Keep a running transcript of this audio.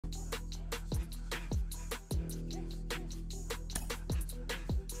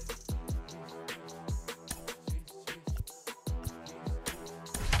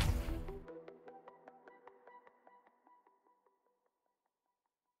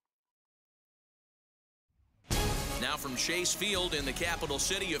Now from Chase Field in the capital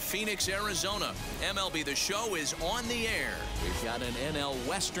city of Phoenix, Arizona, MLB The Show is on the air. We've got an NL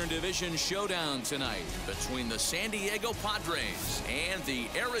Western Division showdown tonight between the San Diego Padres and the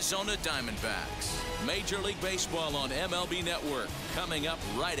Arizona Diamondbacks. Major League Baseball on MLB Network coming up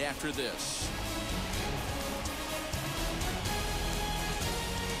right after this.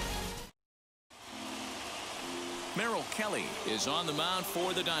 Merrill Kelly is on the mound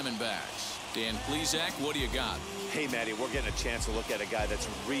for the Diamondbacks. Dan Plesac, what do you got? Hey, Matty, we're getting a chance to look at a guy that's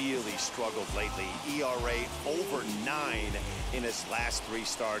really struggled lately. ERA over 9 in his last 3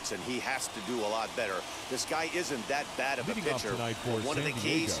 starts, and he has to do a lot better. This guy isn't that bad of a pitcher. One of the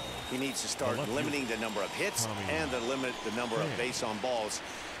keys, he needs to start limiting the number of hits and to limit the number of base on balls.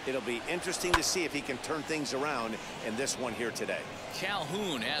 It'll be interesting to see if he can turn things around in this one here today.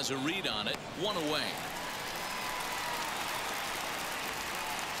 Calhoun has a read on it, 1 away.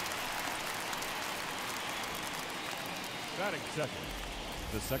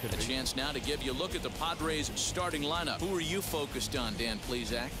 A chance now to give you a look at the Padres starting lineup. Who are you focused on, Dan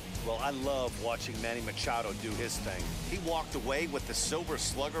Plesac? Well, I love watching Manny Machado do his thing. He walked away with the Silver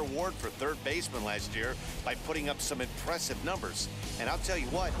Slugger Award for third baseman last year by putting up some impressive numbers. And I'll tell you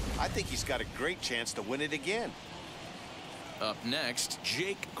what, I think he's got a great chance to win it again. Up next,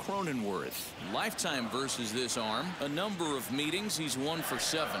 Jake Cronenworth. Lifetime versus this arm. A number of meetings, he's 1 for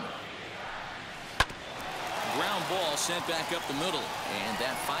 7. Ground ball sent back up the middle, and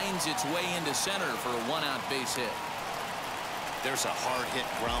that finds its way into center for a 1-out base hit. There's a hard hit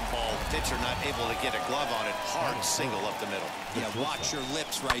ground ball. Pitcher not able to get a glove on it. Hard single up the middle. Yeah, watch your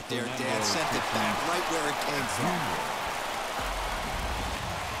lips right there, Dan. Sent it back right where it came from.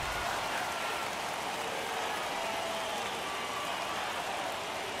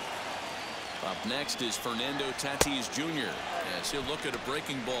 Up next is Fernando Tatis Jr. as he'll look at a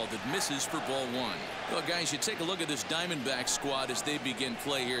breaking ball that misses for ball 1. Well, guys, you take a look at this Diamondback squad as they begin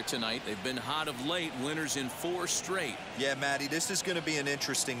play here tonight. They've been hot of late, winners in 4 straight. Yeah, Matty, this is going to be an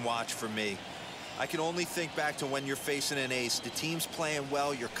interesting watch for me. I can only think back to when you're facing an ace. The team's playing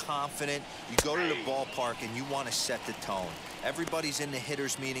well, you're confident, you go to the ballpark and you want to set the tone. Everybody's in the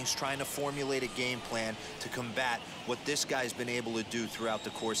hitters meetings trying to formulate a game plan to combat what this guy's been able to do throughout the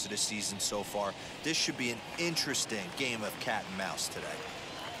course of the season so far. This should be an interesting game of cat and mouse today.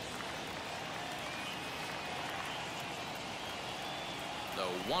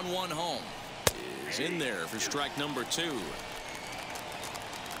 The 1-1 home is in there for strike number 2.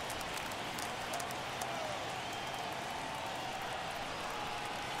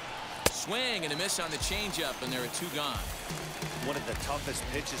 Swing and a miss on the changeup, and there are 2 gone. One of the toughest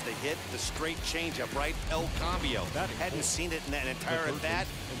pitches to hit, the straight changeup, right? El Cambio. Hadn't seen it in that entire at bat.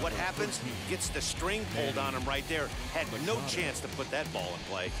 What happens? Gets the string pulled on him right there. Had no chance to put that ball in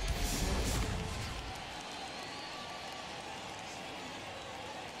play.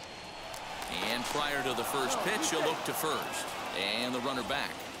 And prior to the first pitch, he'll look to first. And the runner back.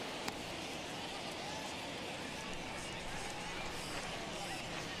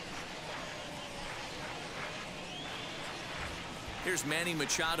 Here's Manny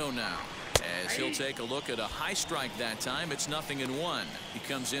Machado now as he'll take a look at a high strike that time. It's 0-1. He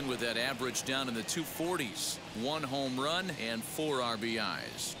comes in with that average down in the 240s. 1 home run and 4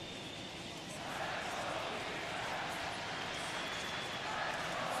 RBIs.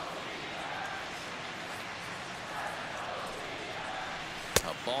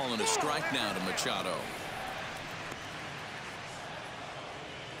 A ball and a strike now to Machado.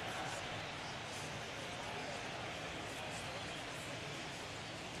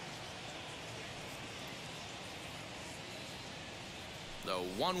 The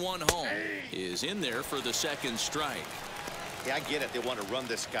 1-1 home is in there for the second strike. Yeah, I get it. They want to run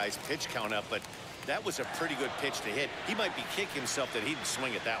this guy's pitch count up, but that was a pretty good pitch to hit. He might be kicking himself that he didn't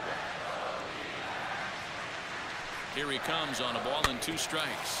swing it that way. Here he comes on a ball and 2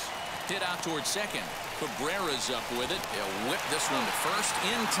 strikes. Hit out towards second. Cabrera's up with it. He'll whip this one to first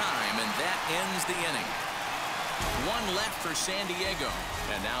in time, and that ends the inning. 1 left for San Diego,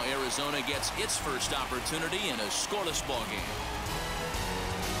 and now Arizona gets its first opportunity in a scoreless ball game.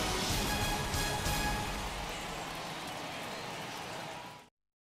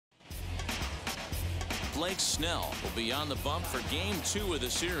 Blake Snell will be on the bump for game 2 of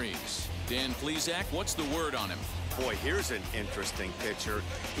the series. Dan Plesac, what's the word on him? Boy, here's an interesting pitcher.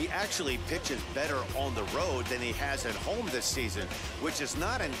 He actually pitches better on the road than he has at home this season, which is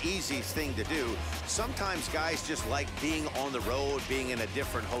not an easy thing to do. Sometimes guys just like being on the road, being in a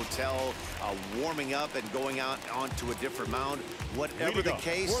different hotel, warming up and going out onto a different mound. Whatever the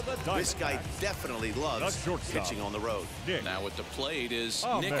case, this guy definitely loves pitching on the road. Now at the plate is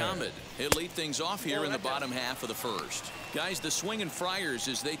Nick Ahmed. He'll lead things off here in the bottom half of the first. Guys, the Swinging Friars,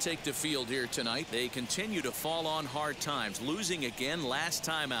 as they take the field here tonight, they continue to fall on hard times, losing again last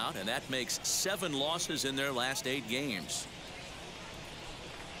time out, and that makes 7 losses in their last 8 games.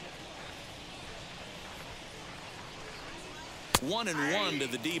 One and one to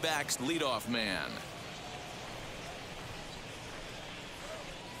the D-backs leadoff man.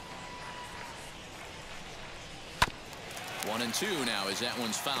 One and two now as that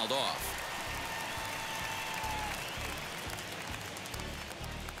one's fouled off.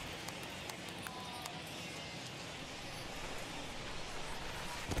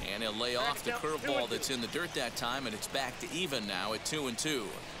 And he'll lay off the curveball that's in the dirt that time, and it's back to even now at 2-2.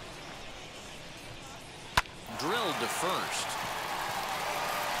 Drilled to first.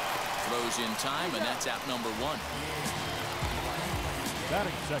 Throws in time, and that's out number 1.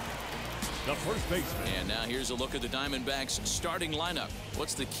 Batting second, the first baseman. And now here's a look at the Diamondbacks starting lineup.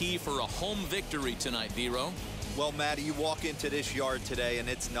 What's the key for a home victory tonight, Dero? Well, Matty, you walk into this yard today and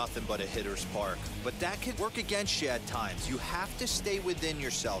it's nothing but a hitter's park. But that could work against you at times. You have to stay within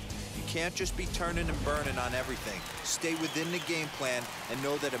yourself. You can't just be turning and burning on everything. Stay within the game plan and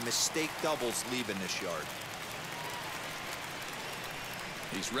know that a mistake doubles leaving this yard.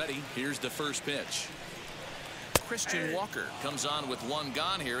 He's ready. Here's the first pitch. Christian Walker comes on with 1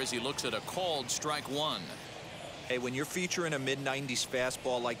 gone here as he looks at a called strike 1. Hey, when you're featuring a mid-90s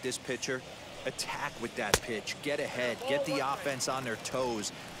fastball like this pitcher, attack with that pitch. Get ahead. Get the offense on their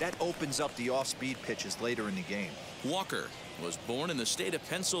toes. That opens up the off-speed pitches later in the game. Walker was born in the state of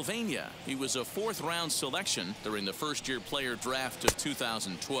Pennsylvania. He was a 4th-round selection during the first-year player draft of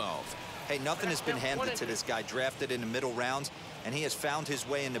 2012. Hey, nothing has been handed to this guy. Drafted in the middle rounds, and he has found his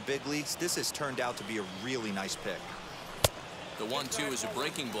way in the big leagues. This has turned out to be a really nice pick. The 1-2 is a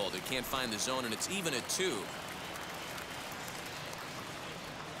breaking ball that can't find the zone, and it's even at 2.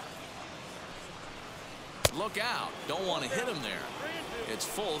 Look out. Don't want to hit him there. It's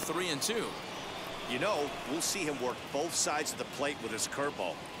full 3-2. You know, we'll see him work both sides of the plate with his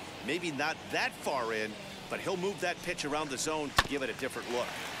curveball. Maybe not that far in, but he'll move that pitch around the zone to give it a different look.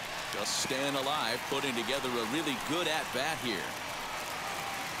 Just staying alive, putting together a really good at-bat here.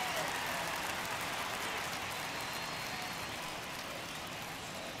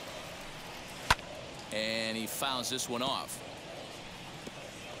 And he fouls this one off.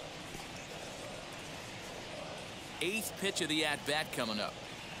 8th pitch of the at-bat coming up.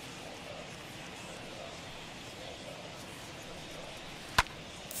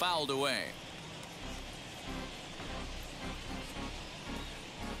 Fouled away.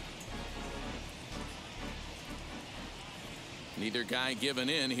 Neither guy giving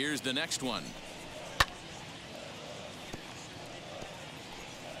in. Here's the next one.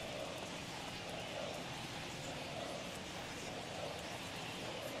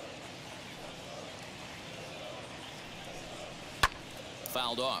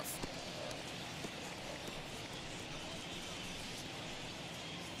 Fouled off.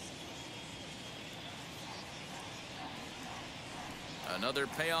 Another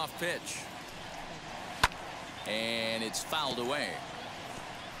payoff pitch. And it's fouled away.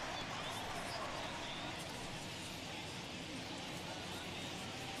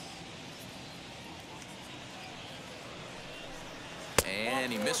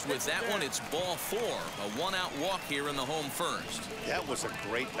 And he missed with that one. It's ball 4. A 1-out walk here in the home first. That was a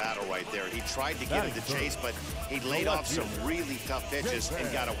great battle right there. He tried to get into chase, but he laid off some really tough pitches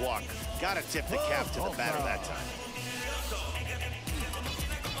and got a walk. Got to tip the cap to the batter that time.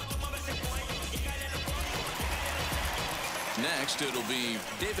 Next, it'll be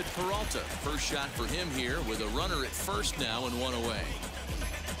David Peralta. First shot for him here with a runner at first now and 1 away.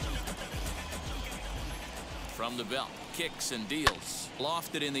 From the belt, kicks and deals.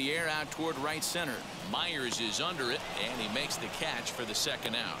 Lofted in the air out toward right center. Myers is under it, and he makes the catch for the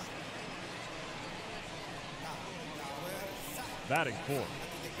 2nd out. Batting 4th,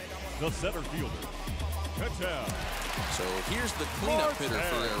 the center fielder, Ketel. So here's the cleanup hitter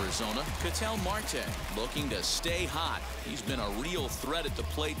for Arizona, Ketel Marte, looking to stay hot. He's been a real threat at the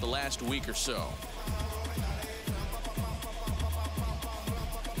plate the last week or so.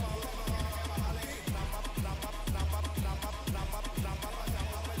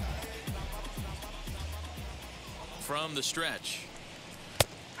 From the stretch.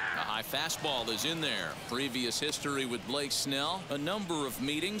 A high High fastball is in there. Previous history with Blake Snell. A number of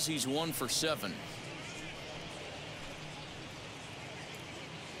meetings. He's 1 for 7.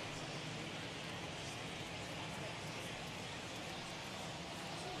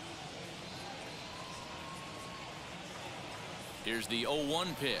 Here's the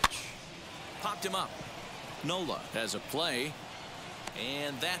 0-1 pitch. Popped him up. Nola has a play.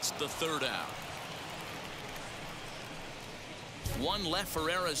 And that's the 3rd out. 1 left for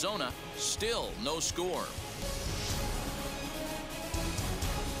Arizona. Still no score.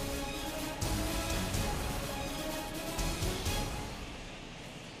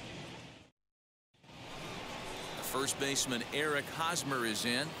 First baseman Eric Hosmer is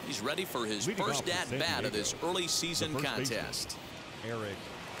in. He's ready for his first at-bat of this early season contest. Eric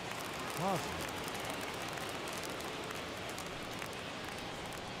Hosmer.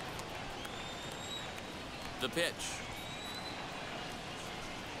 The pitch.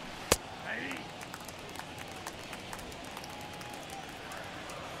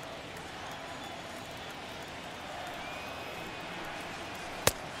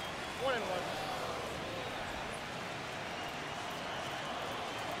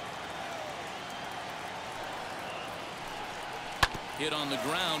 Hit on the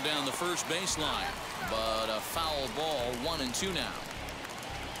ground down the first baseline, but a foul ball. 1-2 now.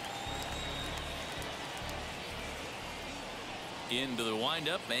 Into the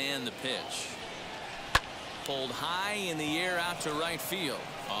windup and the pitch. Pulled high in the air out to right field.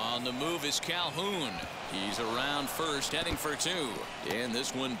 On the move is Calhoun. He's around first, heading for 2. And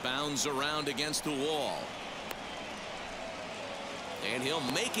this one bounds around against the wall. And he'll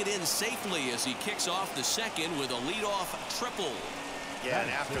make it in safely as he kicks off the second with a leadoff triple. Yeah,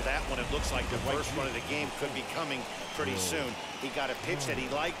 and after that one, it looks like the first run of the game could be coming pretty soon. He got a pitch that he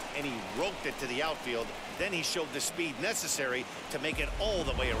liked, and he roped it to the outfield. Then he showed the speed necessary to make it all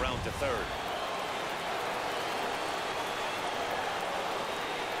the way around to 3rd.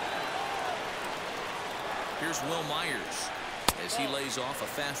 Here's Will Myers as he lays off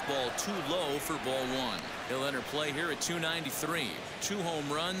a fastball too low for ball 1. He'll enter play here at 293. 2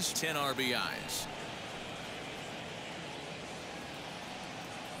 home runs, 10 RBIs.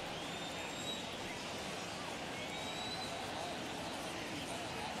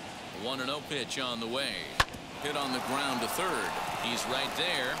 1-0 pitch on the way. Hit on the ground to 3rd. He's right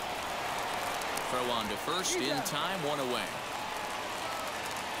there. Throw on to first in time. 1 away.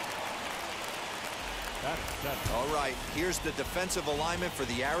 All right, here's the defensive alignment for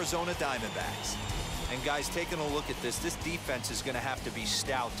the Arizona Diamondbacks. And guys, taking a look at this defense is going to have to be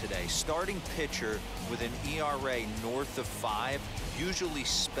stout today. Starting pitcher with an ERA north of 5 usually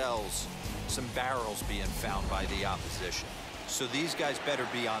spells some barrels being found by the opposition. So these guys better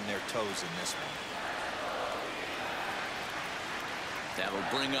be on their toes in this one.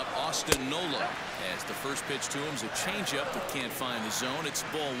 That'll bring up Austin Nola as the first pitch to him is a changeup that can't find the zone. It's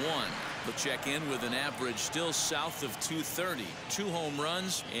ball 1. He'll check in with an average still south of 230. 2 home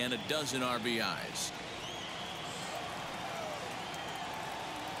runs and a dozen RBIs.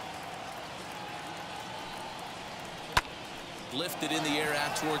 Lifted in the air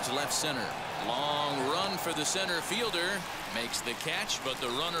out towards left center. Long run for the center fielder. Makes the catch, but the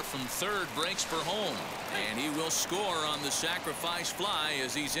runner from 3rd breaks for home. And he will score on the sacrifice fly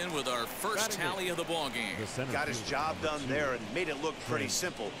as he's in with our first tally of the ballgame. Got his job done there and made it look pretty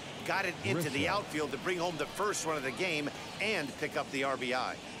simple. Got it into the outfield to bring home the first run of the game and pick up the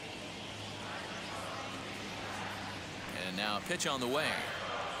RBI. And now a pitch on the way.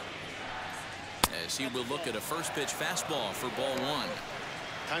 As he will look at a first pitch fastball for ball 1.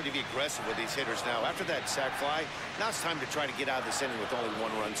 Time to be aggressive with these hitters now. After that sac fly, now it's time to try to get out of this inning with only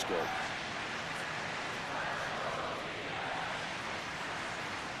 1 run scored.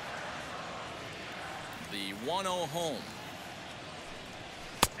 The 1-0 home.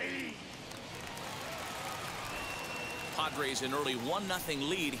 Padres an early 1-0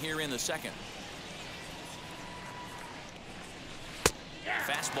 lead here in the second.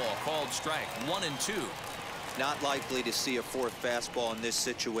 Fastball called strike. 1-2. Not likely to see a 4th fastball in this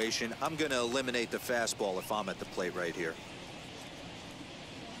situation. I'm going to eliminate the fastball if I'm at the plate right here.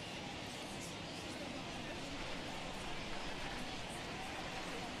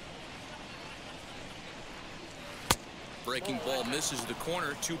 Breaking ball misses the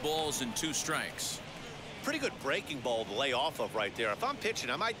corner. 2 balls and 2 strikes. Pretty good breaking ball to lay off of right there. If I'm pitching,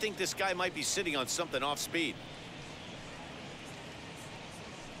 I might think this guy might be sitting on something off speed.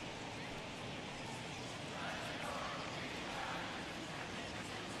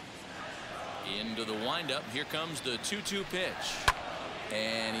 Into the windup. Here comes the 2-2 pitch.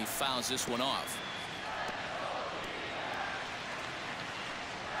 And he fouls this one off.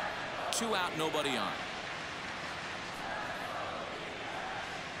 2 out, nobody on.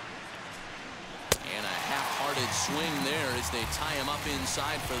 And a half-hearted swing there as they tie him up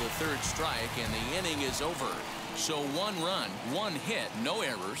inside for the 3rd strike, and the inning is over. So 1 run, 1 hit, no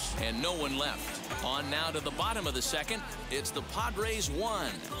errors, and no one left. On now to the bottom of the 2nd. It's the Padres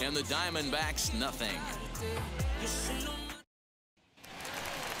 1 and the Diamondbacks nothing.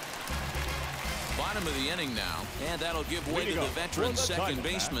 Bottom of the inning now, and that'll give way to the veteran second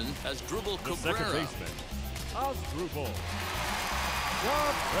baseman, Asdrubal Cabrera. Second baseman, Asdrubal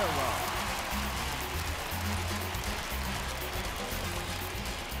Cabrera.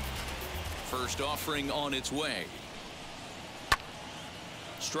 First offering on its way.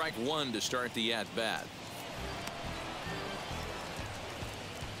 Strike 1 to start the at-bat.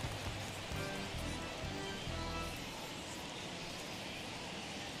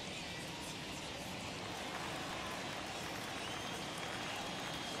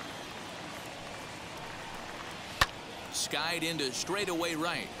 Skied into straightaway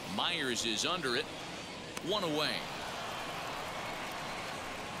right. Myers is under it. 1 away.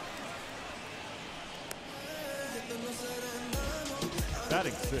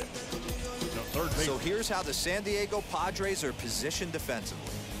 Batting 6, the 3rd baseman. So here's how the San Diego Padres are positioned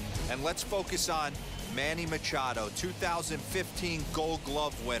defensively. And let's focus on Manny Machado, 2015 Gold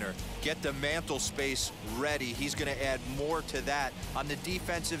Glove winner. Get the mantle space ready. He's going to add more to that. On the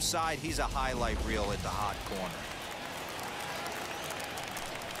defensive side, he's a highlight reel at the hot corner.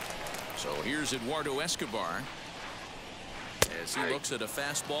 So here's Eduardo Escobar as he looks at a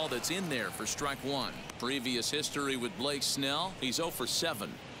fastball that's in there for strike 1. Previous history with Blake Snell, he's 0 for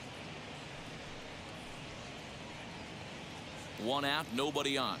 7. 1 out,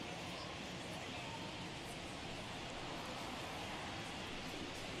 nobody on.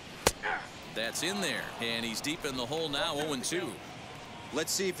 That's in there, and he's deep in the hole now, 0-2.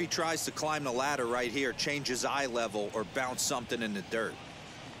 Let's see if he tries to climb the ladder right here, change his eye level, or bounce something in the dirt.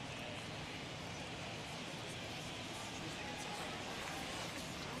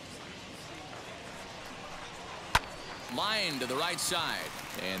 Line to the right side,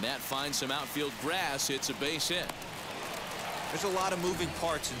 and that finds some outfield grass. It's a base hit. There's a lot of moving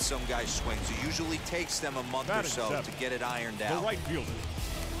parts in some guys' swings. It usually takes them a month or so to get it ironed out. The right fielder,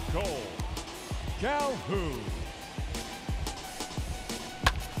 Cole Calhoun.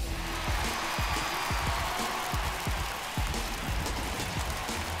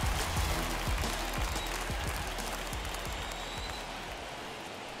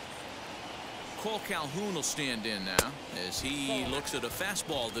 Cole Calhoun will stand in now as he looks at a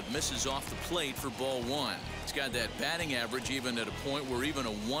fastball that misses off the plate for ball 1. He's got that batting average even at a point where even a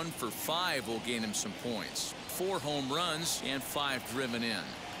 1 for 5 will gain him some points. 4 home runs and 5 driven in.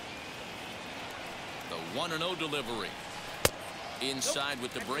 The 1-0 delivery. Inside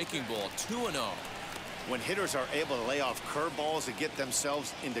with the breaking ball, 2-0. When hitters are able to lay off curveballs and get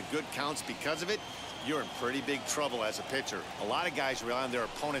themselves into good counts because of it, you're in pretty big trouble as a pitcher. A lot of guys rely on their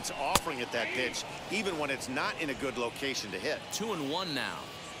opponents offering it that pitch, even when it's not in a good location to hit. 2-1 now.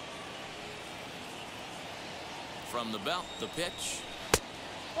 From the belt, the pitch.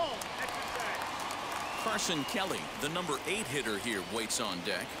 Carson Kelly, the number 8 hitter here, waits on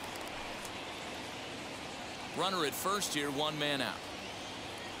deck. Runner at first here, 1 man out.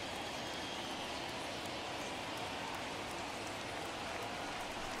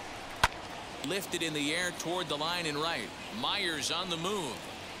 Lifted in the air toward the line and right. Myers on the move.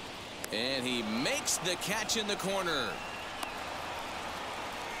 And he makes the catch in the corner.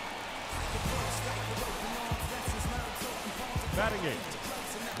 Batting 8,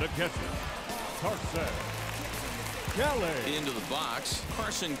 the catcher, Carson Kelly. Into the box,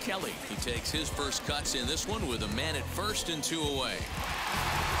 Carson Kelly. He takes his first cuts in this one with a man at first and 2 away.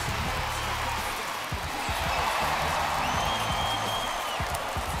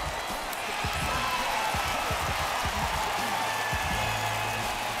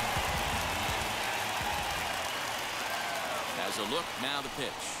 Look now the pitch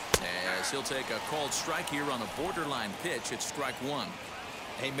as he'll take a called strike here on a borderline pitch at strike 1.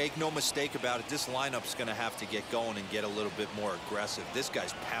 Hey, make no mistake about it, this lineup's going to have to get going and get a little bit more aggressive. This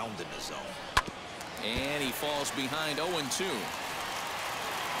guy's pounding the zone. And he falls behind 0-2.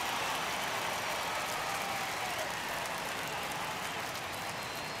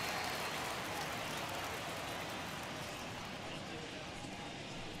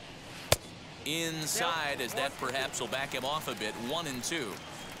 Inside as that perhaps will back him off a bit. 1-2.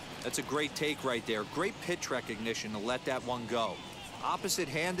 That's a great take right there. Great pitch recognition to let that one go. Opposite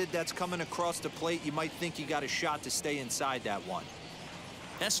handed, that's coming across the plate. You might think you got a shot to stay inside that one.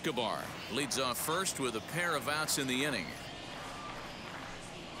 Escobar leads off first with a pair of outs in the inning.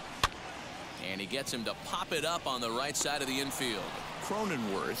 And he gets him to pop it up on the right side of the infield.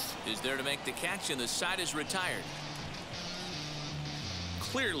 Cronenworth is there to make the catch, and the side is retired.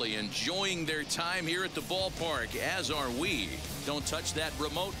 Clearly enjoying their time here at the ballpark, as are we. Don't touch that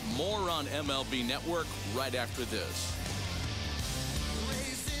remote. More on MLB Network right after this.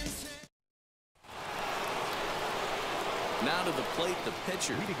 Now to the plate, the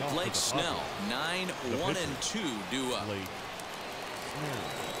pitcher, Blake Snell. 9-1-2 due up.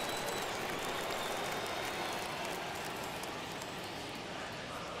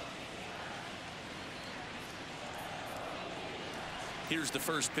 Here's the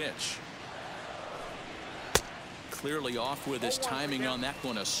first pitch. Clearly off with his timing on that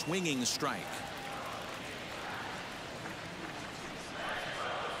one. A swinging strike.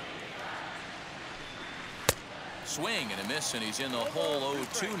 Swing and a miss, and he's in the hole.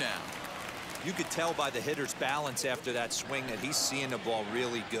 0-2 now. You could tell by the hitter's balance after that swing that he's seeing the ball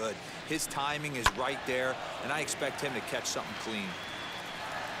really good. His timing is right there, and I expect him to catch something clean.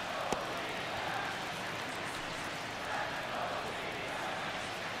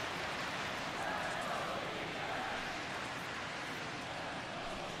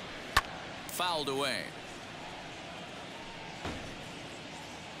 Fouled away.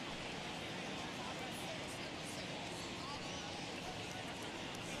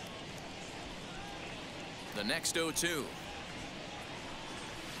 The next 0-2.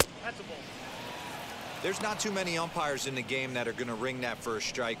 That's a ball. There's not too many umpires in the game that are going to ring that first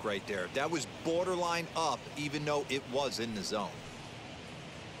strike right there. That was borderline up, even though it was in the zone.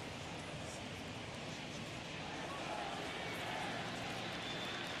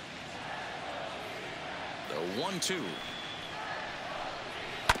 The 1-2.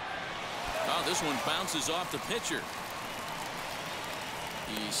 Oh, this one bounces off the pitcher.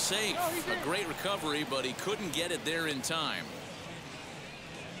 He's safe. A great recovery, but he couldn't get it there in time.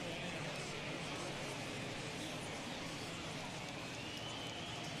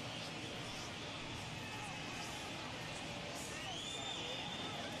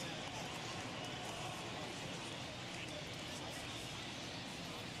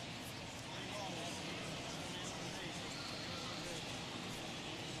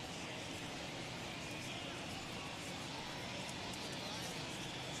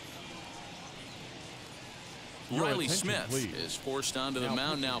 Riley Smith is forced onto the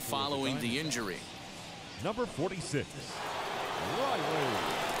mound now following the injury. Number 46, Riley.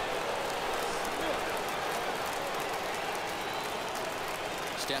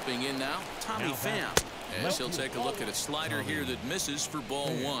 Stepping in now, Tommy Pham, as he'll take a look at a slider here that misses for ball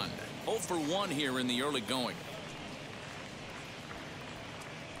 1. 0 for 1 here in the early going.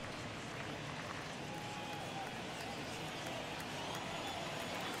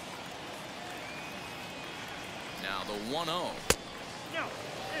 Now the 1-0.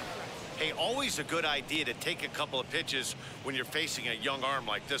 Hey, always a good idea to take a couple of pitches when you're facing a young arm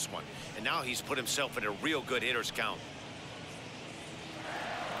like this one. And now he's put himself in a real good hitter's count.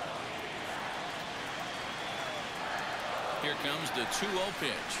 Here comes the 2-0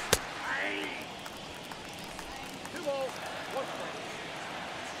 pitch. 2-0, 1 strike.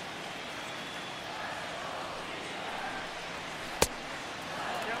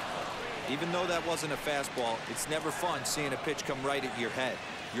 Even though that wasn't a fastball, it's never fun seeing a pitch come right at your head.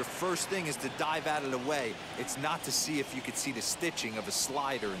 Your first thing is to dive out of the way. It's not to see if you could see the stitching of a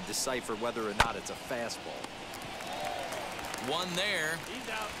slider and decipher whether or not it's a fastball. One there.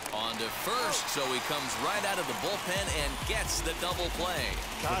 On to first, so he comes right out of the bullpen and gets the double play.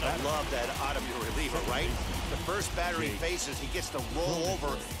 Gotta love that out of your reliever, right? The first batter he faces, he gets to roll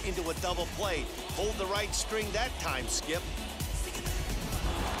over into a double play. Hold the right string that time, Skip.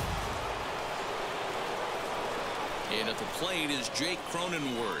 And at the plate is Jake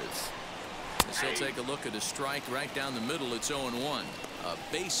Cronenworth. As he'll take a look at a strike right down the middle. It's 0-1. A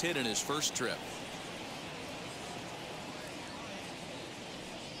base hit in his first trip.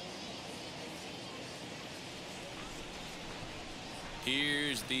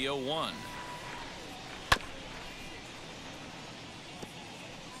 Here's the 0-1.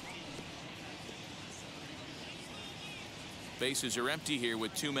 Bases are empty here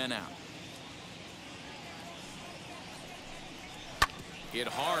with 2 men out. Hit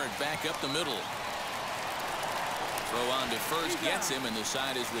hard back up the middle. Throw on to first gets him, and the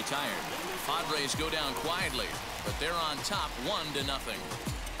side is retired. Padres go down quietly, but they're on top 1-0.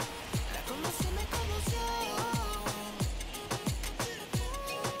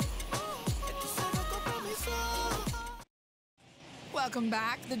 Welcome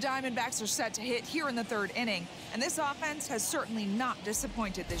back. The Diamondbacks are set to hit here in the 3rd inning, and this offense has certainly not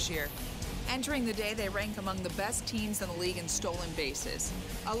disappointed this year. Entering the day, they rank among the best teams in the league in stolen bases.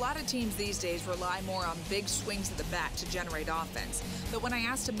 A lot of teams these days rely more on big swings of the bat to generate offense. But when I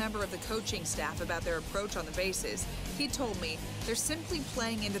asked a member of the coaching staff about their approach on the bases, he told me they're simply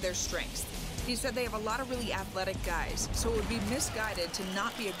playing into their strengths. He said they have a lot of really athletic guys, so it would be misguided to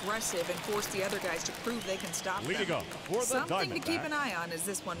not be aggressive and force the other guys to prove they can stop them. Leading up for the Something to keep an eye on as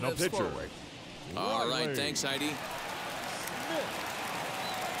this one moves forward. All right, thanks, Heidi.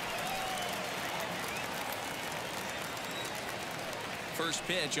 First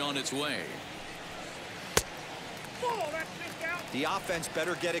pitch on its way. The offense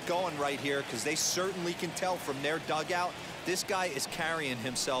better get it going right here, because they certainly can tell from their dugout this guy is carrying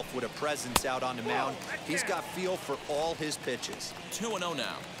himself with a presence out on the mound. He's got feel for all his pitches. 2-0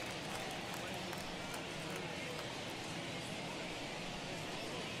 now.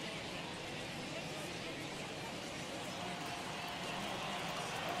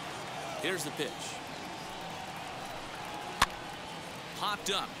 Here's the pitch.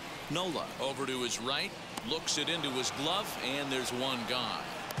 Popped up. Nola over to his right, looks it into his glove, and there's one gone.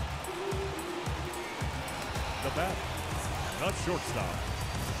 The bat, the shortstop,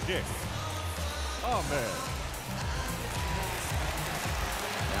 Nick Ahmed.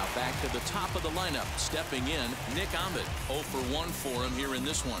 Now back to the top of the lineup. Stepping in, Nick Ahmed. 0 for 1 for him here in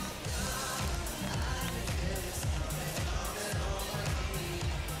this one.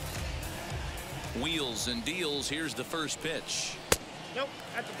 Wheels and deals. Here's the first pitch. Nope,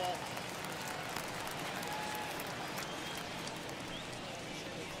 that's a ball.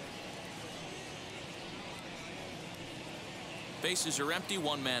 Bases are empty,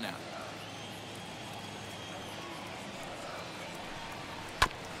 one man out.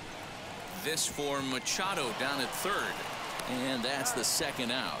 This for Machado down at third, and that's the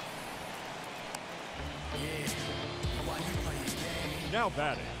second out. Now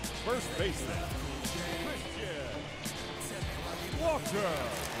batting, first baseman, Walker.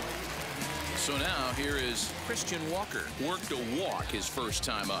 So now here is Christian Walker. Worked a walk his first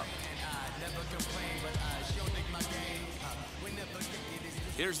time up.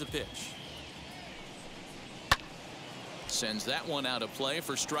 Here's the pitch. Sends that one out of play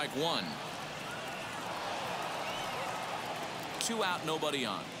for strike one. 2 out, nobody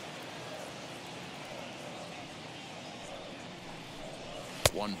on.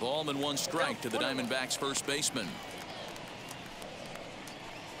 1 ball and 1 strike to the Diamondbacks first baseman.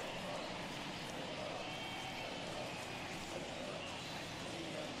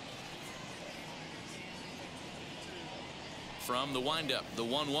 From the windup, the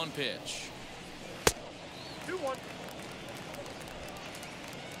 1-1 pitch. 2-1.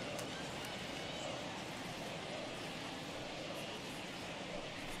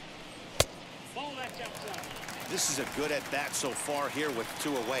 Ball that's outside. This is a good at bat so far here with 2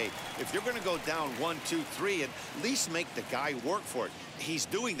 away. If you're going to go down 1, 2, 3, at least make the guy work for it. He's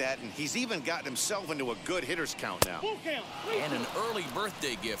doing that, and he's even gotten himself into a good hitter's count now. Full count. And an early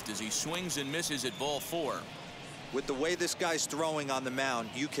birthday gift as he swings and misses at ball 4. With the way this guy's throwing on the mound,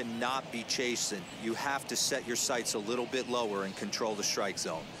 you cannot be chasing. You have to set your sights a little bit lower and control the strike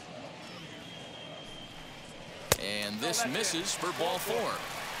zone. And this misses for ball 4.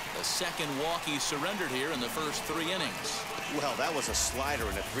 The second walk he surrendered here in the first 3 innings. Well, that was a slider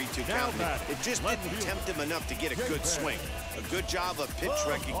in a 3-2 count. It just didn't tempt him enough to get a good swing. A good job of pitch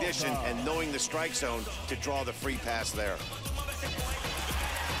recognition and knowing the strike zone to draw the free pass there.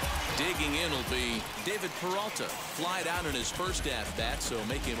 Digging in will be David Peralta. Flied out in his first at-bat, so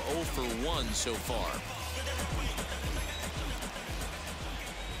make him 0 for 1 so far.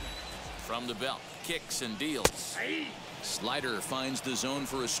 From the belt, kicks and deals. Slider finds the zone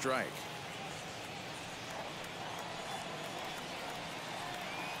for a strike.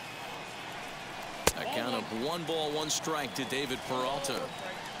 A count of 1 ball, 1 strike to David Peralta.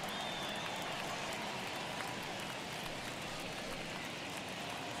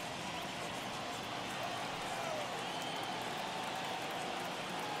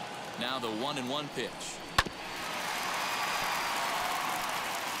 Now the 1-1 pitch.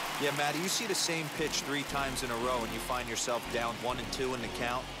 Yeah, Matty, you see the same pitch 3 times in a row and you find yourself down 1 and 2 in the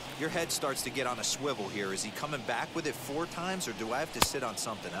count. Your head starts to get on a swivel here. Is he coming back with it 4 times, or do I have to sit on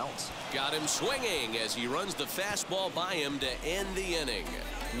something else? Got him swinging as he runs the fastball by him to end the inning.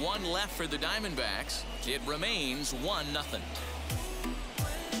 1 left for the Diamondbacks. It remains 1-0.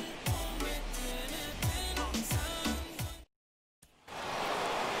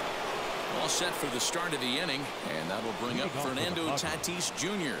 All set for the start of the inning, and that'll bring up Fernando Tatis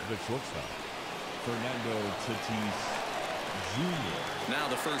Jr. The shortstop, Fernando Tatis Jr. Now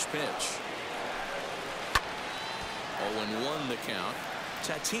the first pitch. 0-1 the count.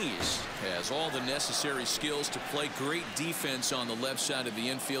 Tatis has all the necessary skills to play great defense on the left side of the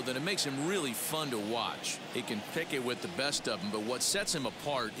infield, and it makes him really fun to watch. He can pick it with the best of them, but what sets him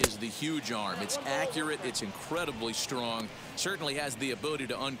apart is the huge arm. It's accurate, it's incredibly strong, certainly has the ability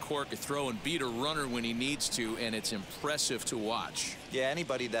to uncork a throw and beat a runner when he needs to, and it's impressive to watch. Yeah,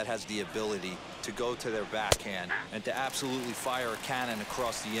 anybody that has the ability to go to their backhand and to absolutely fire a cannon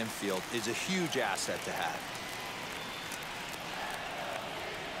across the infield is a huge asset to have.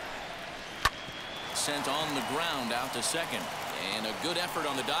 Sent on the ground out to second, and a good effort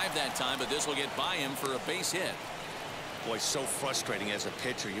on the dive that time, but this will get by him for a base hit. Boy, so frustrating as a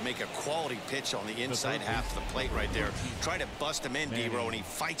pitcher. You make a quality pitch on the inside half of the plate right there. Try to bust him in, D-Row, and he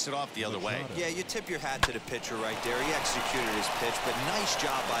fights it off the other way. Yeah, you tip your hat to the pitcher right there. He executed his pitch, but nice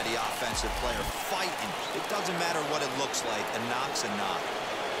job by the offensive player fighting. It doesn't matter what it looks like. A knock's a knock.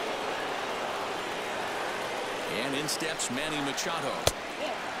 And in steps Manny Machado.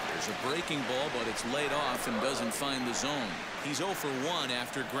 There's a breaking ball, but it's laid off and doesn't find the zone. He's 0 for 1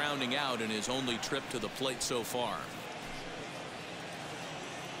 after grounding out in his only trip to the plate so far.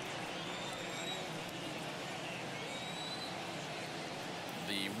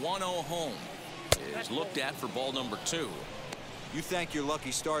 The 1-0 home is looked at for ball number 2. You thank your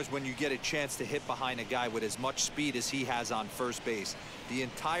lucky stars when you get a chance to hit behind a guy with as much speed as he has on first base. The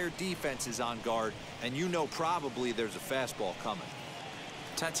entire defense is on guard, and you know probably there's a fastball coming.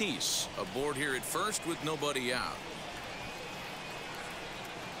 Tatis aboard here at first with nobody out.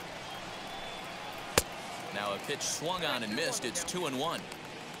 Now a pitch swung on and missed. It's 2-1.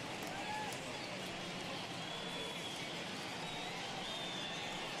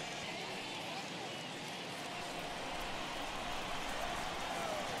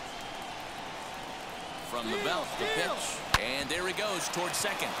 From the belt, the pitch, and there he goes towards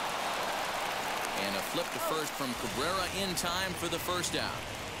second. And a flip to first from Cabrera in time for the first out.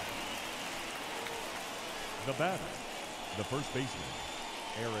 The batter, the first baseman,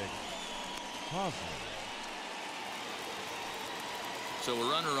 Eric Hosmer. So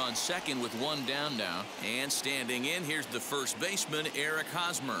a runner on second with one down now. And standing in, here's the first baseman, Eric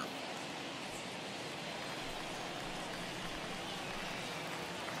Hosmer.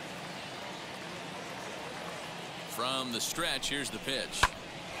 From the stretch, here's the pitch.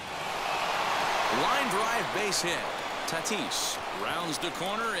 Line drive base hit. Tatis rounds the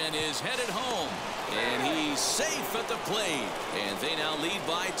corner and is headed home. And he's safe at the plate. And they now lead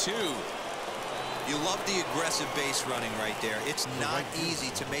by 2. You love the aggressive base running right there. It's not easy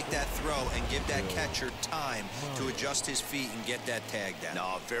to make that throw and give that catcher time to adjust his feet and get that tag down.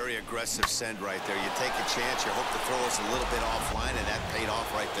 No, very aggressive send right there. You take a chance, you hope the throw is a little bit offline, and that paid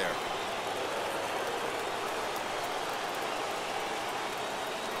off right there.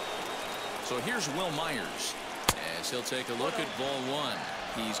 So here's Will Myers as he'll take a look at ball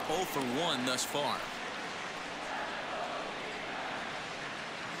 1. He's 0 for 1 thus far.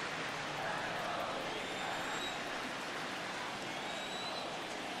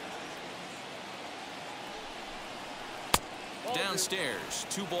 Downstairs,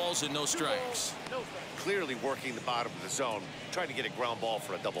 2 balls and no strikes. Clearly working the bottom of the zone, trying to get a ground ball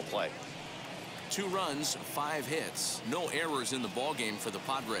for a double play. 2 runs, 5 hits. No errors in the ballgame for the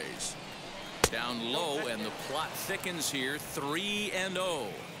Padres. Down low, and the plot thickens here. 3-0.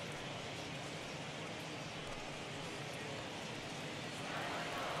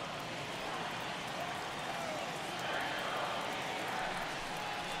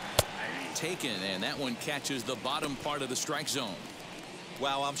 Taken, and that one catches the bottom part of the strike zone.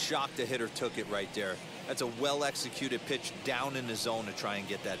 Wow, I'm shocked the hitter took it right there. That's a well-executed pitch down in the zone to try and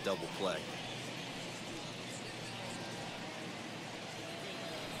get that double play.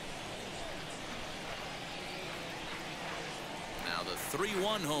 Now the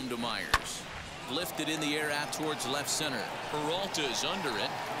 3-1 home to Myers. Lifted in the air out towards left center. Peralta's under it.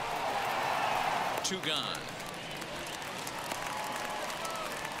 2 gone.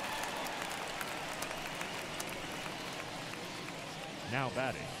 Now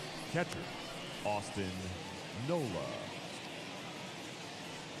batting, catcher, Austin Nola.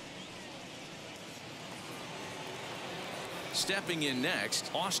 Stepping in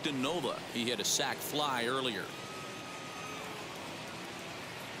next, Austin Nola. He hit a sac fly earlier.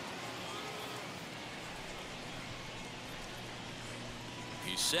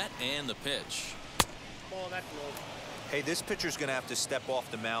 He's set, and the pitch. Ball that low. Hey, this pitcher's going to have to step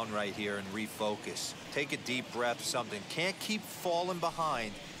off the mound right here and refocus. Take a deep breath, something. Can't keep falling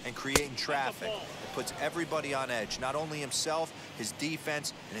behind and creating traffic. It puts everybody on edge, not only himself, his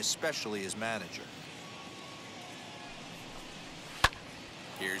defense, and especially his manager.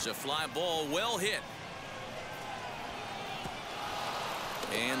 Here's a fly ball, well hit.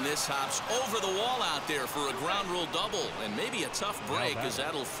 And this hops over the wall out there for a ground rule double, and maybe a tough break as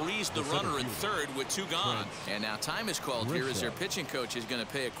that'll freeze the runner at third with 2 gone. And now time is called here as their pitching coach is going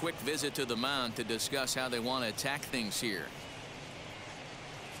to pay a quick visit to the mound to discuss how they want to attack things here.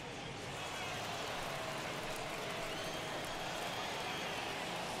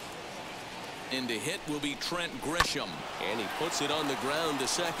 In to hit will be Trent Grisham, and he puts it on the ground to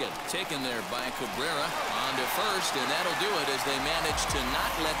second. Taken there by Cabrera on to first, and that'll do it as they manage to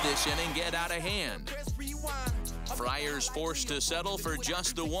not let this inning get out of hand. Friars forced to settle for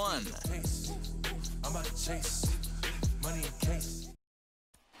just the 1. I'm about to chase money in case.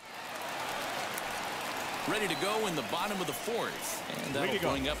 Ready to go in the bottom of the 4th, and that'll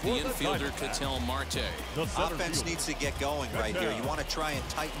bring up the infielder Ketel Marte. Offense needs to get going right here. You want to try and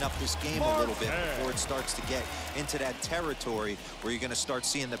tighten up this game a little bit before it starts to get into that territory where you're going to start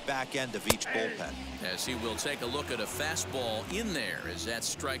seeing the back end of each bullpen. As he will take a look at a fastball in there as that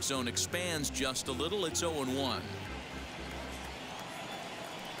strike zone expands just a little. It's 0-1.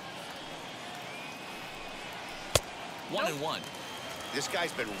 One and one. This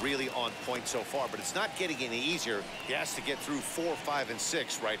guy's been really on point so far, but it's not getting any easier. He has to get through 4, 5, and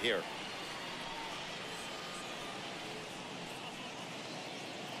 6 right here.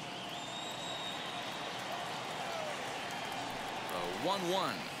 A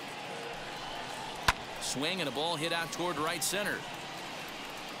 1-1. Swing and a ball hit out toward right center.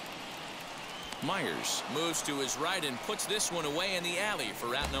 Myers moves to his right and puts this one away in the alley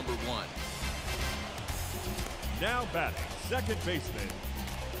for out number 1. Now batting, second baseman,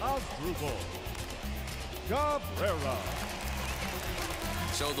 Asdrubal Cabrera.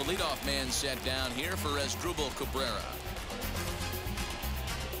 So the leadoff man set down here for Asdrubal Cabrera.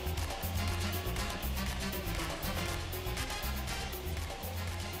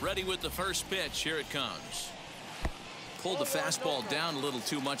 Ready with the first pitch. Here it comes. Pulled the fastball down a little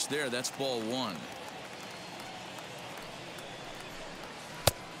too much there. That's ball 1.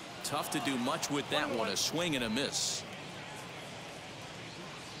 Tough to do much with that one. A swing and a miss.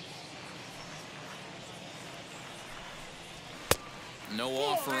 No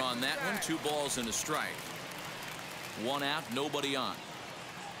offer on that one. 2 balls and a strike. 1 out, nobody on.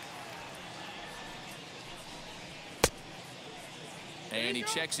 And he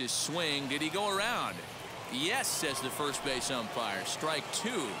checks his swing. Did he go around? Yes, says the first base umpire. Strike 2.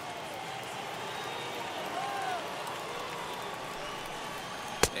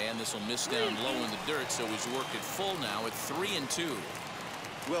 And this will miss down low in the dirt, so he's worked it full now at 3-2.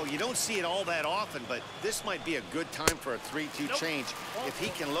 Well, you don't see it all that often, but this might be a good time for a 3-2 change. If he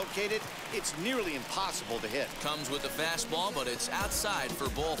can locate it, it's nearly impossible to hit. Comes with the fastball, but it's outside for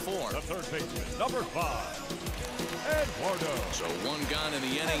ball 4. The third baseman, number 5, Eduardo. So 1 gone in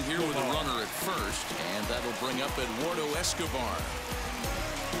the inning here with a runner at first, and that'll bring up Eduardo Escobar.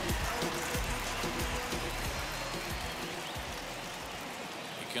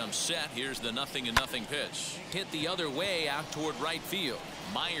 Comes set. Here's the 0-0 pitch. Hit the other way out toward right field.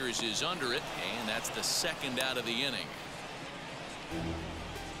 Myers is under it, and that's the 2nd out of the inning.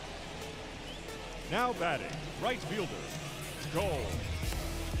 Now batting, right fielder, Cole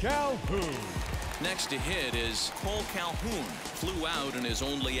Calhoun. Next to hit is Cole Calhoun. Flew out in his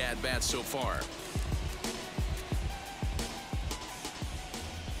only at-bat so far.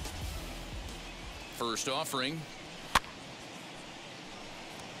 First offering.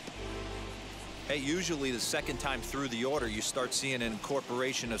 Hey, usually the second time through the order you start seeing an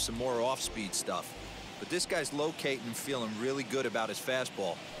incorporation of some more off-speed stuff. But this guy's locating and feeling really good about his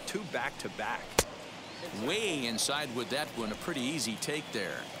fastball. 2 back-to-back. Way inside with that one. A pretty easy take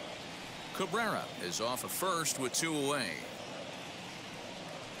there. Cabrera is off of first with 2 away.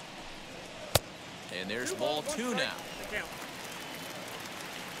 And there's ball 2 now.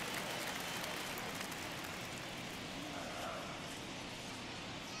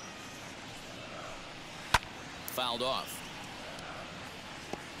 Fouled off.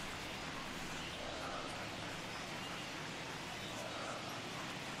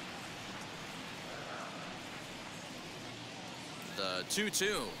 The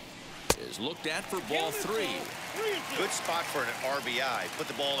 2-2 is looked at for ball 3. Good spot for an RBI. Put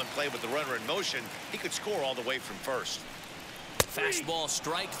the ball in play with the runner in motion. He could score all the way from first. Fastball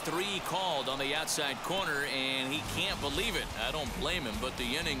strike 3 called on the outside corner, and he can't believe it. I don't blame him, but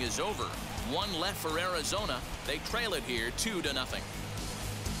the inning is over. 1 left for Arizona. They trail it here 2-0.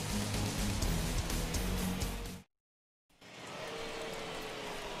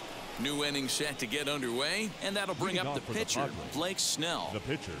 New inning set to get underway, and that'll bring up the pitcher, Blake Snell. The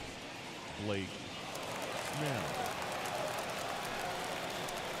pitcher, Blake Snell.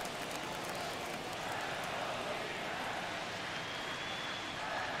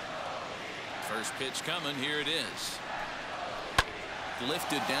 First pitch coming. Here it is.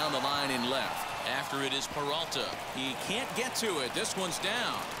 Lifted down the line in left. After it is Peralta. He can't get to it. This one's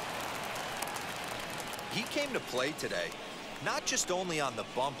down. He came to play today. Not just only on the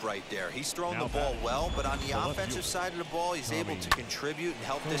bump right there. He's throwing the ball well, but on the offensive side of the ball, he's able to contribute and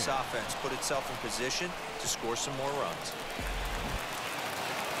help this offense put itself in position to score some more runs.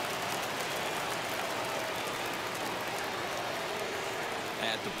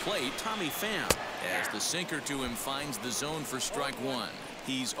 At the plate, Tommy Pham, as the sinker to him finds the zone for strike one.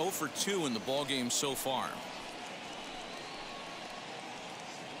 He's 0 for 2 in the ballgame so far.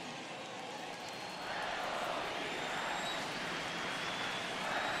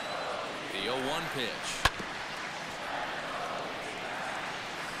 The 0-1 pitch.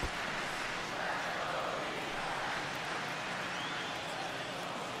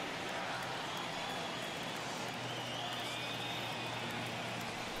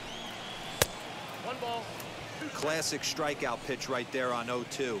 One ball. Classic strikeout pitch right there on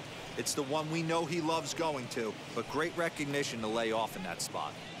 0-2. It's the one we know he loves going to, but great recognition to lay off in that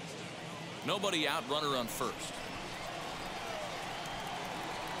spot. Nobody out, runner on first.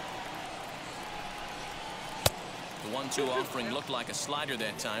 The 1-2 offering looked like a slider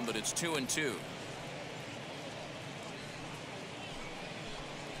that time, but it's 2-2.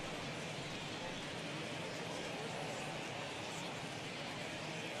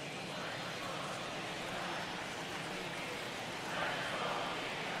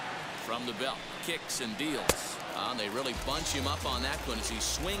 From the belt, kicks and deals. They really bunch him up on that one as he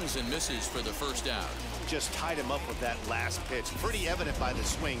swings and misses for the first out. Just tied him up with that last pitch. Pretty evident by the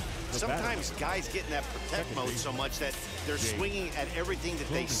swing. Sometimes guys get in that protect mode so much that they're swinging at everything that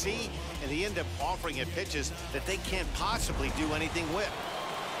they see, and they end up offering it pitches that they can't possibly do anything with.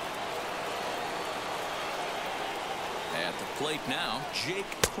 At the plate now, Jake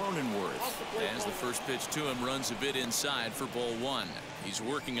Cronenworth. As the first pitch to him runs a bit inside for ball one. He's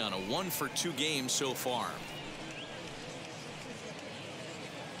working on a 1 for 2 game so far.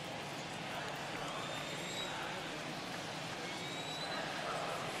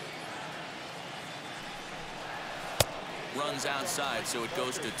 Runs outside, so it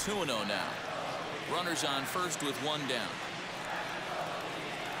goes to 2-0 now. Runners on first with 1 down.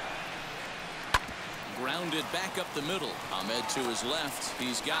 Grounded back up the middle. Ahmed to his left.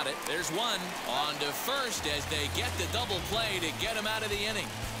 He's got it. There's one. On to first as they get the double play to get him out of the inning.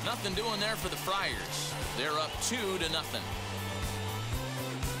 Nothing doing there for the Friars. They're up 2-0.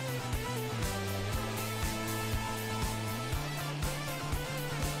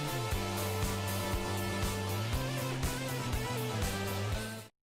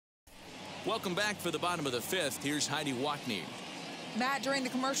 Welcome back for the bottom of the 5th. Here's Heidi Watney. Matt, during the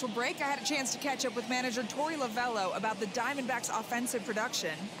commercial break, I had a chance to catch up with manager Torey Lavello about the Diamondbacks' offensive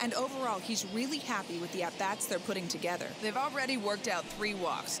production. And overall, he's really happy with the at-bats they're putting together. They've already worked out 3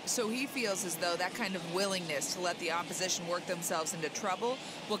 walks, so he feels as though that kind of willingness to let the opposition work themselves into trouble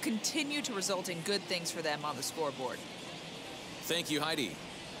will continue to result in good things for them on the scoreboard. Thank you, Heidi.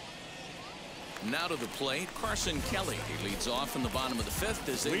 Now to the plate, Carson Kelly. He leads off in the bottom of the 5th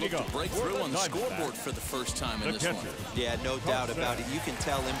as they look to break through on the scoreboard for the first time in this one. Yeah, no doubt about it. You can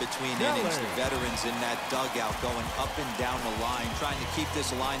tell in between innings the veterans in that dugout going up and down the line, trying to keep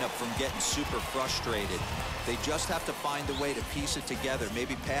this lineup from getting super frustrated. They just have to find a way to piece it together.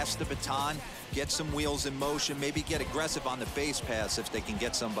 Maybe pass the baton, get some wheels in motion, maybe get aggressive on the base pass if they can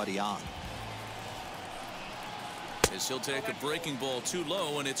get somebody on. As he'll take a breaking ball too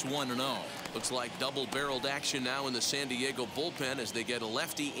low, and it's 1-0. Looks like double-barreled action now in the San Diego bullpen as they get a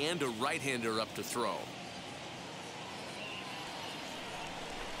lefty and a right-hander up to throw.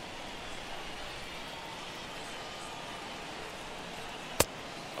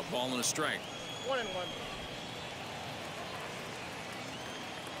 A ball and a strike. 1-1.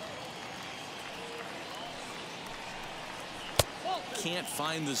 Can't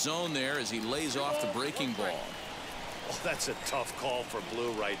find the zone there as he lays off the breaking ball. Oh, that's a tough call for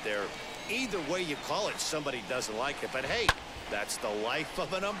Blue right there. Either way you call it, somebody doesn't like it. But hey, that's the life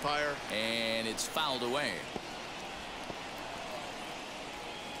of an umpire. And it's fouled away.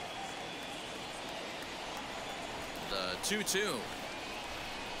 The 2-2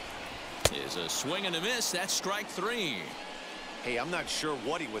 is a swing and a miss. That's strike 3. Hey, I'm not sure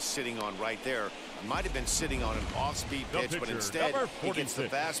what he was sitting on right there. It might have been sitting on an off-speed pitch, but instead he gets the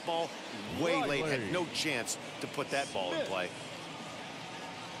fastball way late. Had no chance to put that ball in play.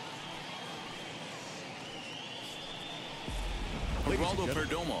 Geraldo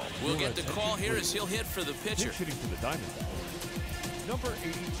Perdomo will get the call here as he'll hit for the pitcher. Hitting for the Diamondbacks, number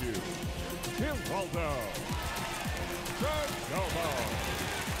 82, Geraldo Perdomo.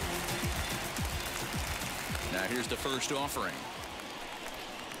 here's the first offering.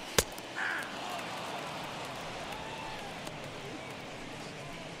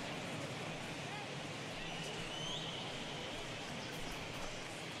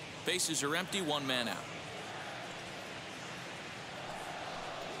 Bases are empty, one man out.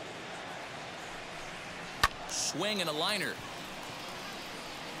 Swing and a liner.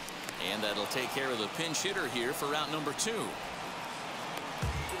 And that'll take care of the pinch hitter here for out number 2.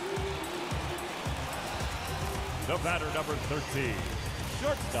 The batter, number 13,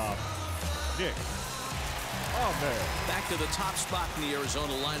 shortstop, Nick Ahmed. Back to the top spot in the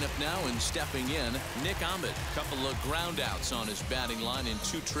Arizona lineup now, and stepping in, Nick Ahmed. Couple of ground outs on his batting line in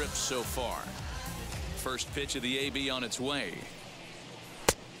 2 trips so far. First pitch of the AB on its way.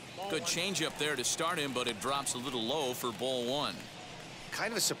 Good changeup there to start him, but it drops a little low for ball 1.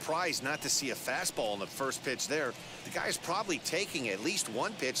 Kind of a surprise not to see a fastball in the first pitch there. The guy's probably taking at least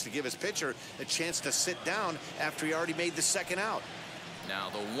one pitch to give his pitcher a chance to sit down after he already made the second out. Now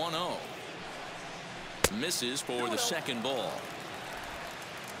the 1-0. Misses for the second ball.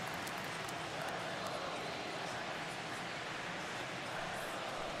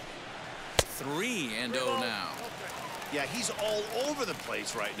 Three and 0 now. Yeah, he's all over the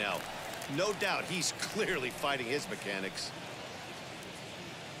place right now. No doubt he's clearly fighting his mechanics.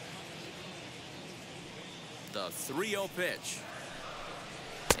 The 3-0 pitch.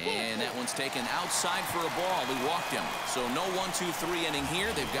 And that one's taken outside for a ball. We walked him. So no 1-2-3 inning here.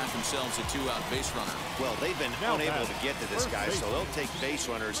 They've got themselves a 2-out base runner. Well, they've been unable to get to this guy, so they'll take base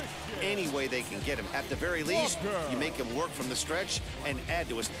runners any way they can get him. At the very least, you make him work from the stretch and add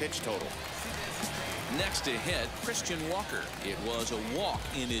to his pitch total. Next to hit, Christian Walker. It was a walk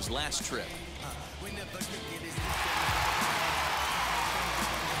in his last trip.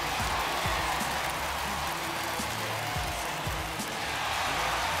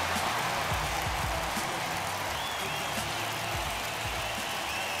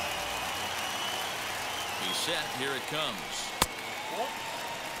 He's set. Here it comes.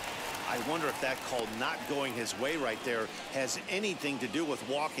 I wonder if that call not going his way right there has anything to do with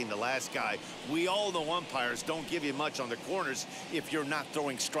walking the last guy. We all know umpires don't give you much on the corners if you're not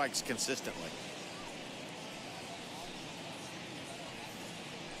throwing strikes consistently.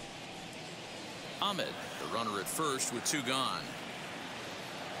 Ahmed, the runner at first with 2 gone.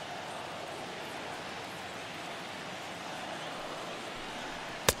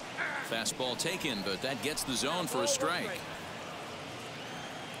 Fastball taken, but that gets the zone for a strike.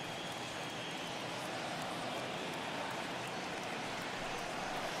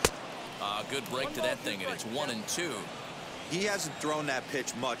 Good break to that thing, and it's 1-2. He hasn't thrown that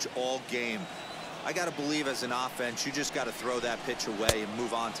pitch much all game. I got to believe as an offense, you just got to throw that pitch away and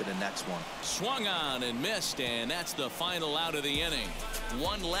move on to the next one. Swung on and missed, and that's the final out of the inning.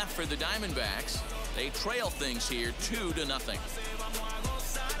 1 left for the Diamondbacks. They trail things here 2-0.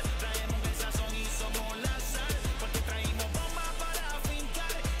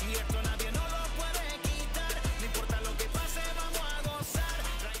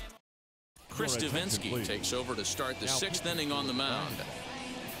 Chris Davinsky takes over to start the 6th inning on the mound.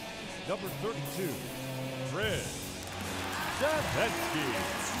 Number 32, Chris Davinsky.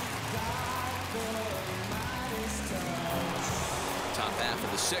 Top half of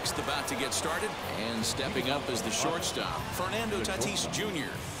the 6th about to get started, and stepping up is the shortstop, Fernando Tatis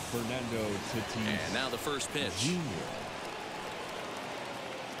Jr. Fernando Tatis. And now the first pitch. Jr.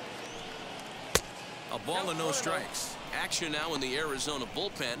 A ball and no strikes. Action now in the Arizona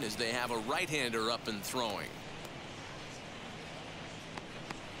bullpen as they have a right-hander up and throwing.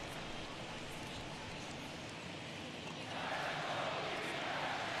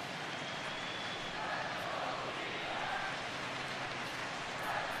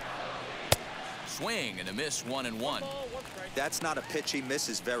 Swing and a miss, 1-1. That's not a pitch he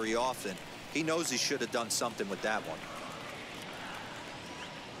misses very often. He knows he should have done something with that one.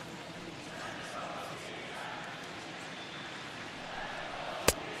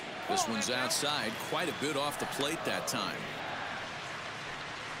 This one's outside, quite a bit off the plate that time.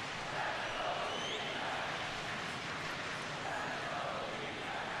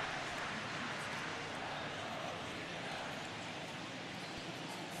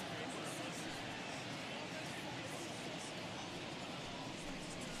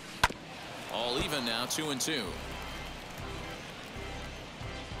 All even now, 2-2.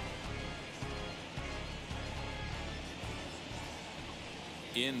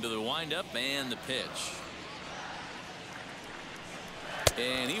 Into the windup and the pitch.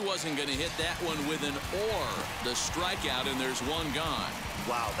 And he wasn't going to hit that one with an or. The strikeout, and there's 1 gone.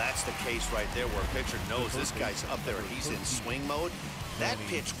 Wow, that's the case right there where a pitcher knows this guy's up there and he's in swing mode. That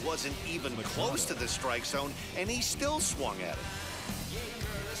pitch wasn't even close to the strike zone, and he still swung at it.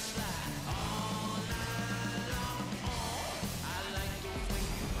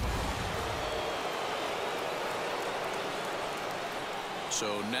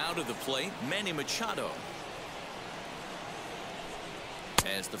 So now to the plate, Manny Machado.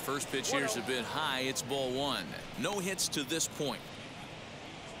 As the first pitch here's a bit high, it's ball one. No hits to this point.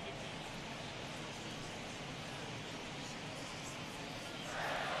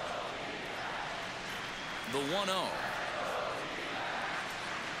 The 1-0.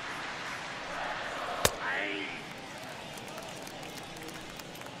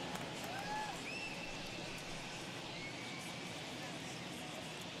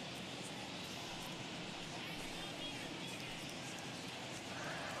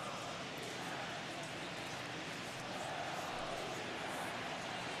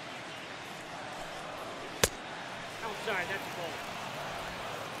 Outside, that's a ball.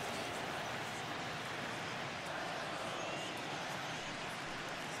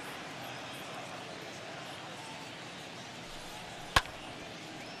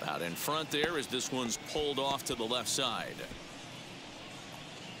 Out in front there as this one's pulled off to the left side.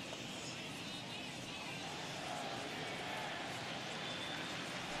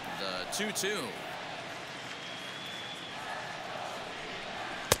 The 2-2.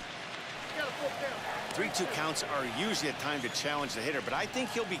 3-2 counts are usually a time to challenge the hitter, but I think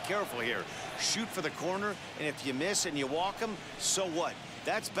he'll be careful here. Shoot for the corner, and if you miss and you walk him, so what?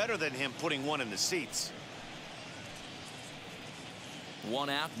 That's better than him putting one in the seats.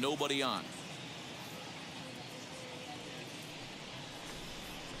 One out, nobody on.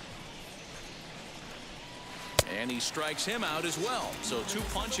 And he strikes him out as well. So 2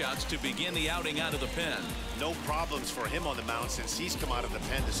 punch-outs to begin the outing out of the pen. No problems for him on the mound since he's come out of the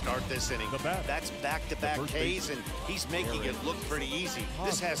pen to start this inning. That's back-to-back Ks, and he's making it look pretty easy.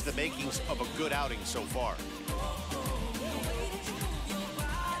 This has the makings of a good outing so far.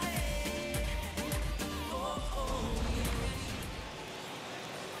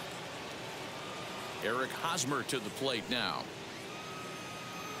 Eric Hosmer to the plate now.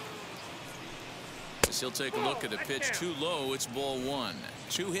 As he'll take a look at a pitch too low, it's ball one.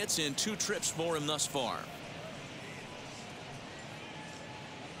 2 hits in 2 trips for him thus far.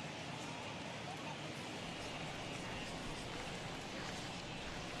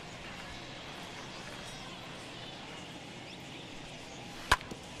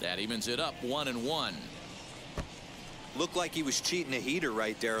 That evens it up 1-1. Looked like he was cheating a heater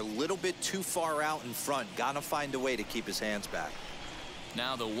right there. A little bit too far out in front. Gotta find a way to keep his hands back.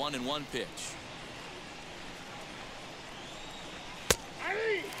 Now the 1-1 pitch.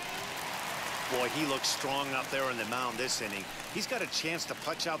 Boy, he looks strong up there on the mound this inning. He's got a chance to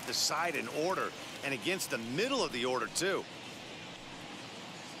punch out the side in order, and against the middle of the order, too.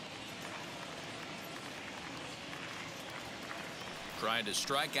 Trying to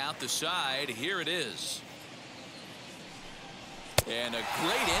strike out the side. Here it is. And a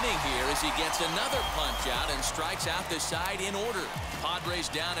great inning here as he gets another punch out and strikes out the side in order. Padres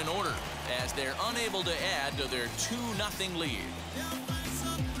down in order as they're unable to add to their 2-0 lead.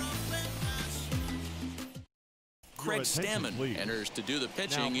 Craig Stammen enters to do the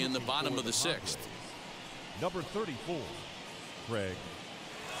pitching in the bottom of the 6th. Number 34, Craig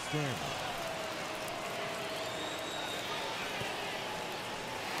Stammen.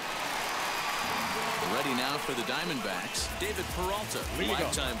 Ready now for the Diamondbacks, David Peralta.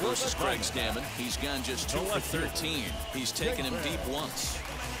 Lifetime versus Craig Stammen. He's gone just 2 for 13. He's taken him deep once.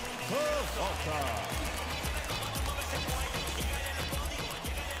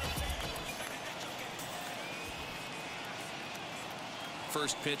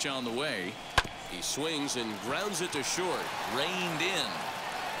 First pitch on the way. He swings and grounds it to short. Reined in.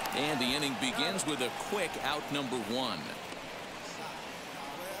 And the inning begins with a quick out number 1.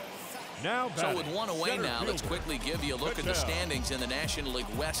 So with 1 away now, let's quickly give you a look at the standings in the National League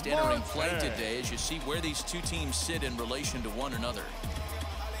West entering play today as you see where these 2 teams sit in relation to one another.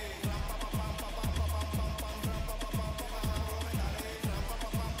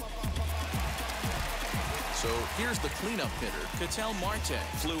 So here's the cleanup hitter. Ketel Marte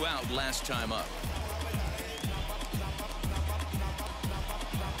flew out last time up.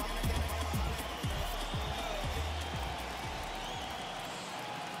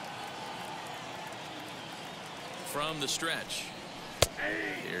 From the stretch.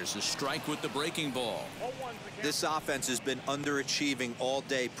 Here's a strike with the breaking ball. This offense has been underachieving all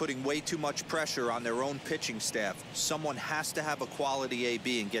day, putting way too much pressure on their own pitching staff. Someone has to have a quality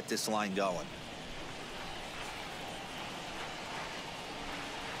AB and get this line going.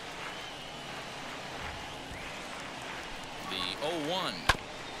 The 0-1. 1.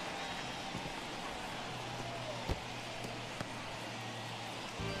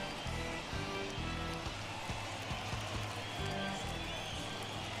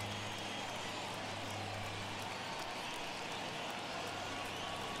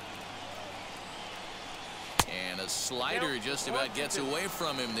 And a slider just about gets away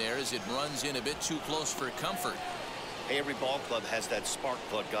from him there as it runs in a bit too close for comfort. Every ball club has that spark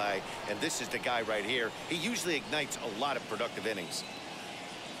plug guy, and this is the guy right here. He usually ignites a lot of productive innings.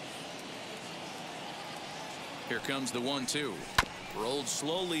 Here comes the 1-2. Rolled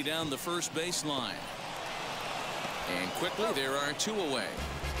slowly down the first baseline. And quickly there are 2 away.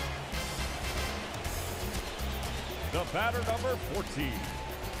 The batter, number 14,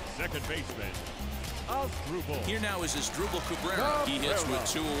 second baseman, Asdrubal. Here now is Asdrubal Cabrera. He hits with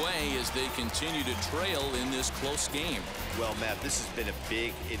 2 away as they continue to trail in this close game. Well, Matt, this has been a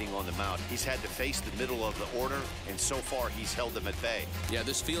big inning on the mound. He's had to face the middle of the order, and so far he's held them at bay. Yeah,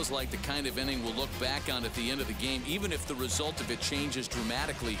 this feels like the kind of inning we'll look back on at the end of the game, even if the result of it changes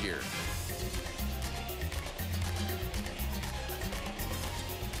dramatically here.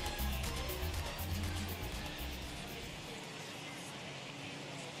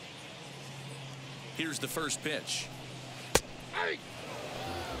 Here's the first pitch.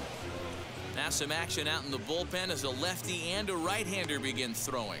 Now some action out in the bullpen as a lefty and a right-hander begin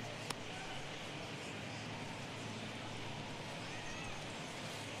throwing.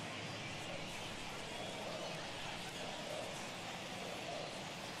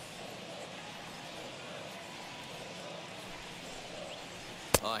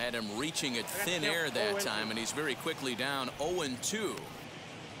 I had him reaching at thin air that time, and he's very quickly down 0-2.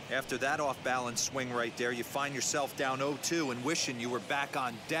 After that off-balance swing right there, you find yourself down 0-2 and wishing you were back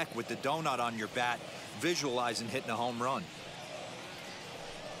on deck with the donut on your bat, visualizing hitting a home run.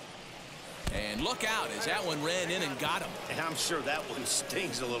 And look out as that one ran in and got him. And I'm sure that one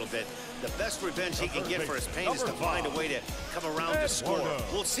stings a little bit. The best revenge he can get for his pain is to find a way to come around to score.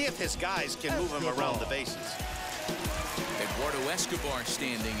 We'll see if his guys can move him around the bases. Eduardo Escobar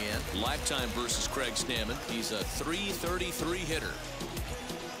standing in. Lifetime versus Craig Stammen. He's a .333 hitter.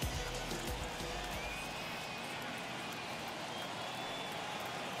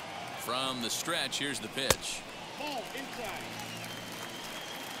 From the stretch, here's the pitch. Ball inside.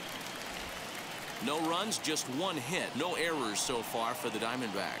 No runs, just 1 hit. No errors so far for the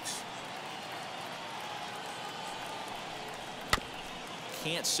Diamondbacks.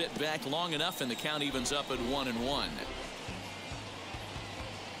 Can't sit back long enough, and the count evens up at 1-1.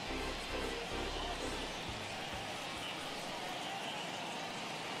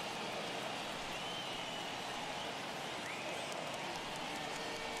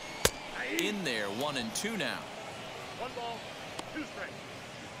 In there, 1-2 now. 1 ball, 2 strikes.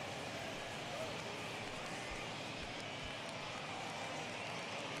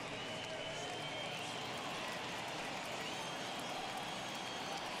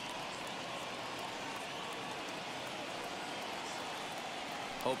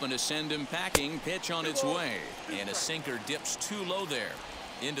 Hoping to send him packing. Pitch on its way. And a sinker dips too low there.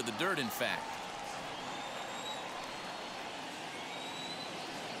 Into the dirt, in fact.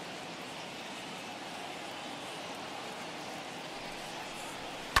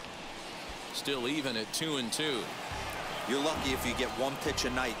 Still even at 2-2. You're lucky if you get 1 pitch a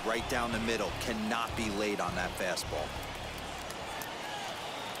night right down the middle. Cannot be late on that fastball.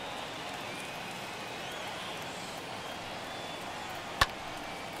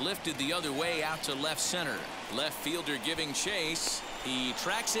 Lifted the other way out to left center. Left fielder giving chase. He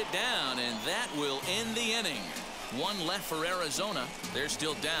tracks it down, and that will end the inning. 1 left for Arizona. They're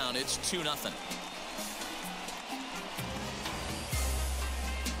still down. It's 2-0.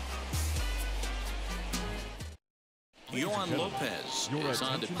 Yohan Lopez is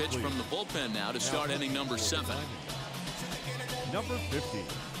on to pitch from the bullpen now to start inning number 7. Number 50.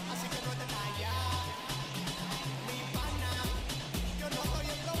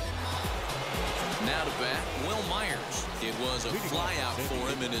 Now to bat, Will Myers. It was a flyout for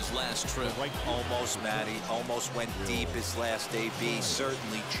him in his last trip. Almost, Matty. Almost went deep his last AB.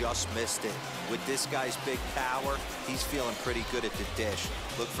 Certainly just missed it. With this guy's big power, he's feeling pretty good at the dish.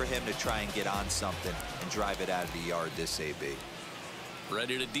 Look for him to try and get on something and drive it out of the yard this AB.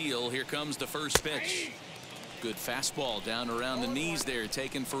 Ready to deal. Here comes the first pitch. Good fastball down around the knees there,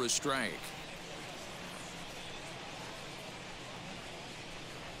 taken for a strike.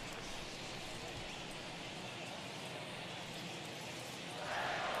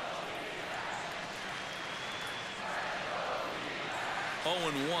 Oh,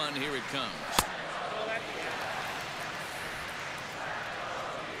 and 1, here it comes.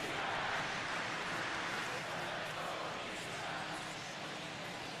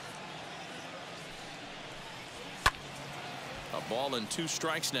 Ball and 2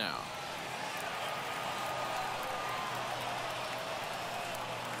 strikes now.